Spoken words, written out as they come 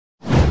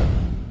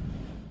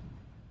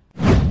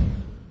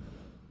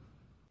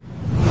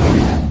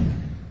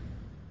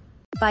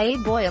by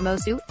Adeboye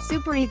Amosu.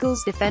 Super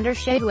Eagles defender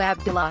Shehu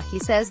Abdullahi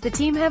says the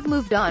team have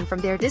moved on from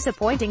their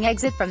disappointing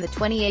exit from the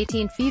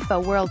 2018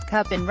 FIFA World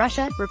Cup in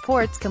Russia,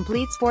 reports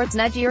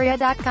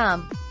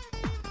CompleteSportsNigeria.com.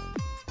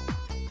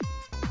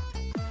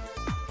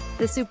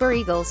 The Super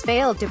Eagles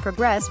failed to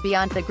progress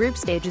beyond the group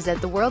stages at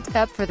the World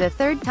Cup for the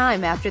third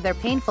time after their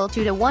painful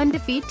 2-1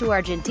 defeat to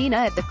Argentina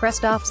at the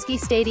Krestovsky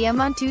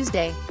Stadium on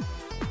Tuesday.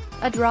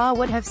 A draw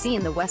would have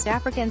seen the West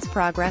Africans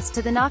progress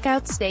to the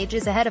knockout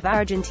stages ahead of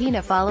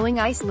Argentina following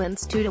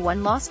Iceland's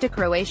 2-1 loss to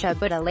Croatia,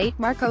 but a late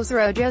Marcos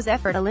Rojo's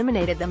effort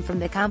eliminated them from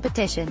the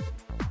competition.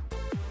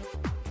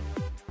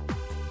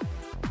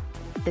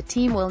 The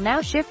team will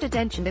now shift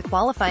attention to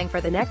qualifying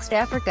for the next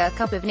Africa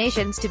Cup of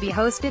Nations to be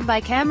hosted by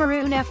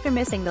Cameroon after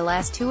missing the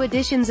last two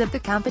editions of the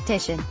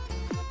competition.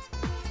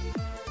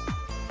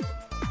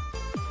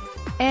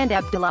 And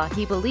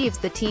Abdullahi believes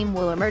the team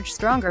will emerge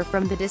stronger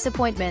from the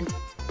disappointment.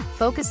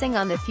 "Focusing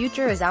on the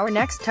future is our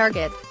next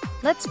target.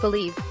 Let's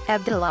believe,"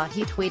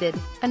 Abdullahi tweeted,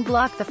 and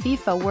blocked the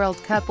FIFA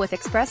World Cup with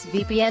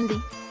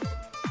ExpressVPN.